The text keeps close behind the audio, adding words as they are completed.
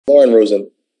Lauren Rosen.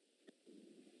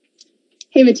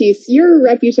 Hey, Matisse, your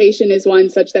reputation is one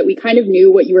such that we kind of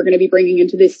knew what you were going to be bringing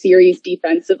into this series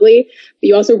defensively, but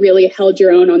you also really held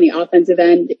your own on the offensive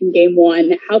end in game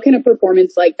one. How can a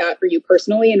performance like that for you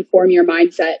personally inform your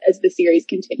mindset as the series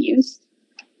continues?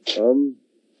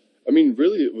 I mean,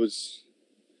 really,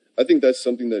 I think that's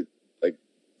something that, like,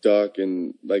 Doc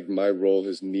and, like, my role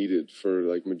has needed for,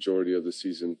 like, majority of the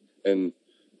season. And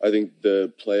I think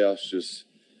the playoffs just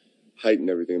heighten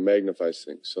everything and magnifies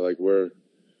things. So, like, where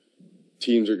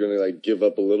teams are going to, like, give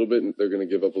up a little bit, and they're going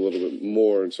to give up a little bit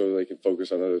more, and so they can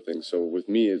focus on other things. So with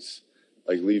me, it's,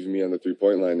 like, leaving me on the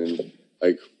three-point line. And,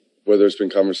 like, whether it's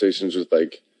been conversations with,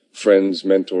 like, friends,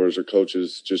 mentors, or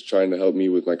coaches just trying to help me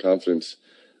with my confidence,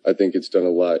 I think it's done a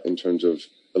lot in terms of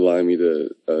allowing me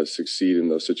to succeed in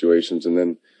those situations. And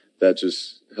then that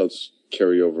just helps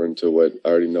carry over into what I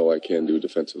already know I can do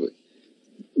defensively.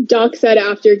 Doc said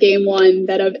after game one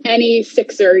that of any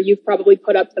Sixer, you've probably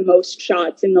put up the most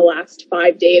shots in the last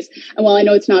 5 days. And while I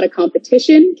know it's not a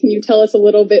competition, can you tell us a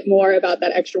little bit more about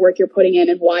that extra work you're putting in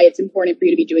and why it's important for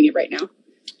you to be doing it right now?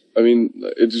 I mean,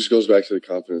 it just goes back to the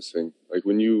confidence thing. Like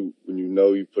when you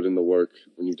know you put in the work,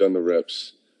 when you've done the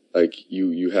reps, like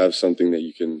you have something that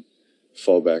you can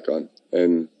fall back on.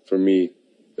 And for me,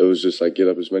 it was just like get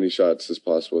up as many shots as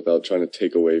possible without trying to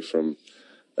take away from,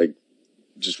 like,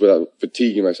 just without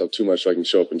fatiguing myself too much so I can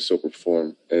show up and still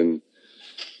perform. And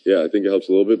yeah, I think it helps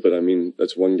a little bit, but I mean,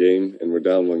 that's one game and we're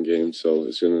down one game. So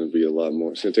it's going to be a lot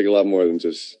more. It's going to take a lot more than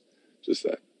just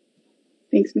that.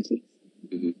 Thanks, Matisse.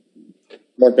 Mm-hmm.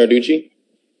 Mark Narducci.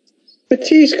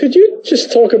 Matisse, could you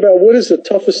just talk about what is the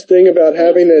toughest thing about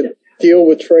having to deal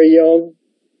with Trae Young?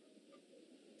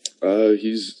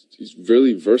 He's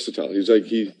really versatile. He's like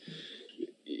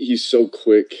he's so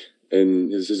quick,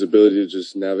 and his ability to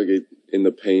just navigate in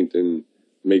the paint and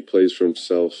make plays for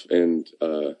himself and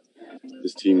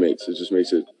his teammates. It just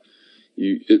makes it.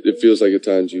 It feels like at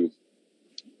times you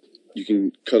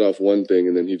can cut off one thing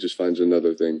and then he just finds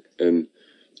another thing, and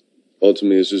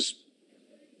ultimately it's just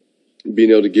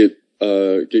being able to get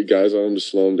guys on him to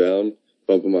slow him down,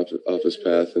 bump him off his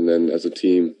path, and then as a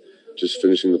team, just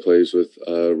finishing the plays with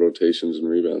rotations and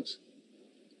rebounds.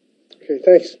 Okay,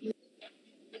 thanks.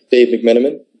 Dave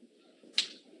McMenamin.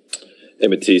 Hey,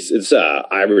 Matisse. It's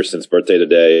Iverson's birthday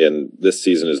today, and this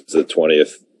season is the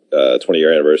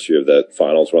 20-year anniversary of that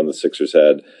finals run the Sixers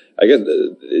had. I guess,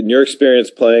 in your experience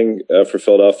playing for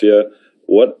Philadelphia,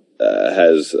 what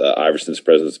has Iverson's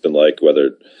presence been like,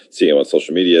 whether seeing him on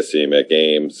social media, seeing him at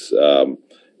games?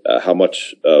 How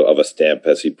much of a stamp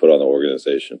has he put on the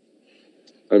organization?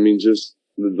 I mean, just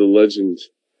the legend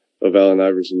of Allen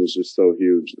Iverson is just so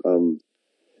huge.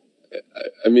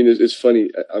 I mean, it's funny.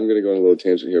 I'm going to go on a little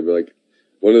tangent here, but like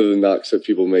one of the knocks that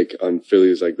people make on Philly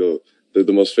is like the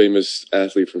most famous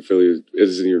athlete from Philly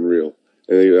isn't even real.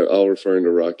 And they're all referring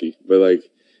to Rocky. But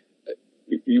like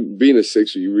you being a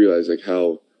Sixer, you realize like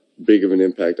how big of an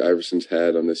impact Iverson's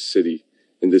had on this city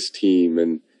and this team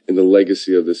and the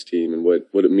legacy of this team and what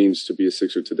it means to be a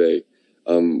Sixer today.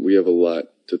 We have a lot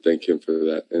to thank him for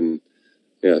that. And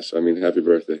yes, I mean, happy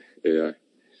birthday, AI.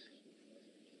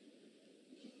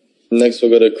 Next,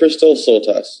 we'll go to Crystal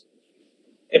Soltas.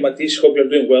 Hey, Matisse, hope you're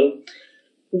doing well.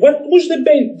 What was the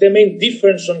main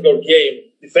difference on your game,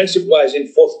 defensive-wise, in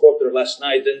fourth quarter last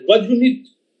night? And what do you need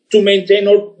to maintain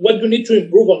or what do you need to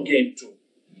improve on game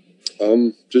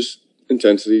two? Just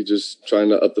intensity, just trying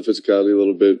to up the physicality a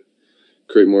little bit,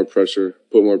 create more pressure,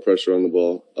 put more pressure on the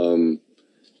ball. And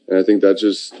I think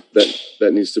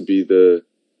that needs to be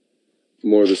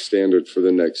more the standard for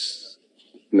the next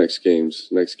game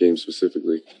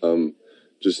specifically.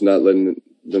 Just not letting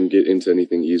them get into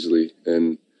anything easily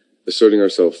and asserting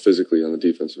ourselves physically on the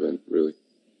defensive end, really.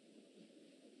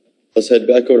 Let's head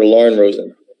back over to Lauren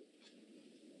Rosen.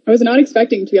 I was not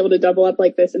expecting to be able to double up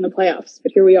like this in the playoffs,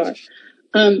 but here we are.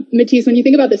 Matisse, when you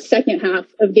think about the second half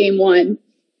of game one,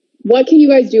 what can you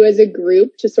guys do as a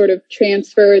group to sort of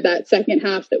transfer that second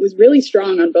half that was really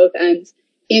strong on both ends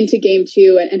into game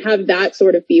two and have that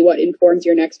sort of be what informs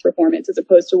your next performance as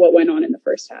opposed to what went on in the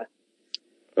first half?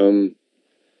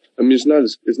 I mean, it's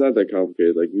not that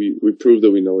complicated. Like we proved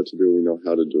that we know what to do, we know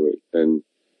how to do it, and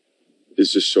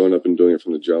it's just showing up and doing it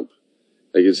from the jump.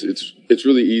 Like it's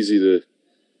really easy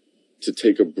to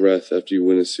take a breath after you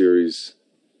win a series,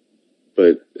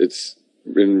 but it's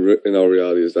in all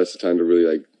reality is that's the time to really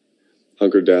like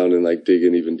hunker down and like dig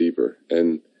in even deeper.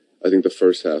 And I think the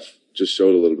first half just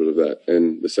showed a little bit of that,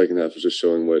 and the second half is just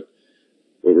showing what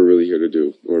we're really here to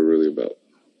do, what we're really about.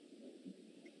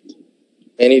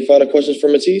 Any final questions for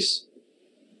Matisse?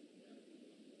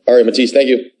 All right, Matisse, thank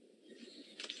you.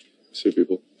 See you,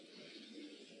 people.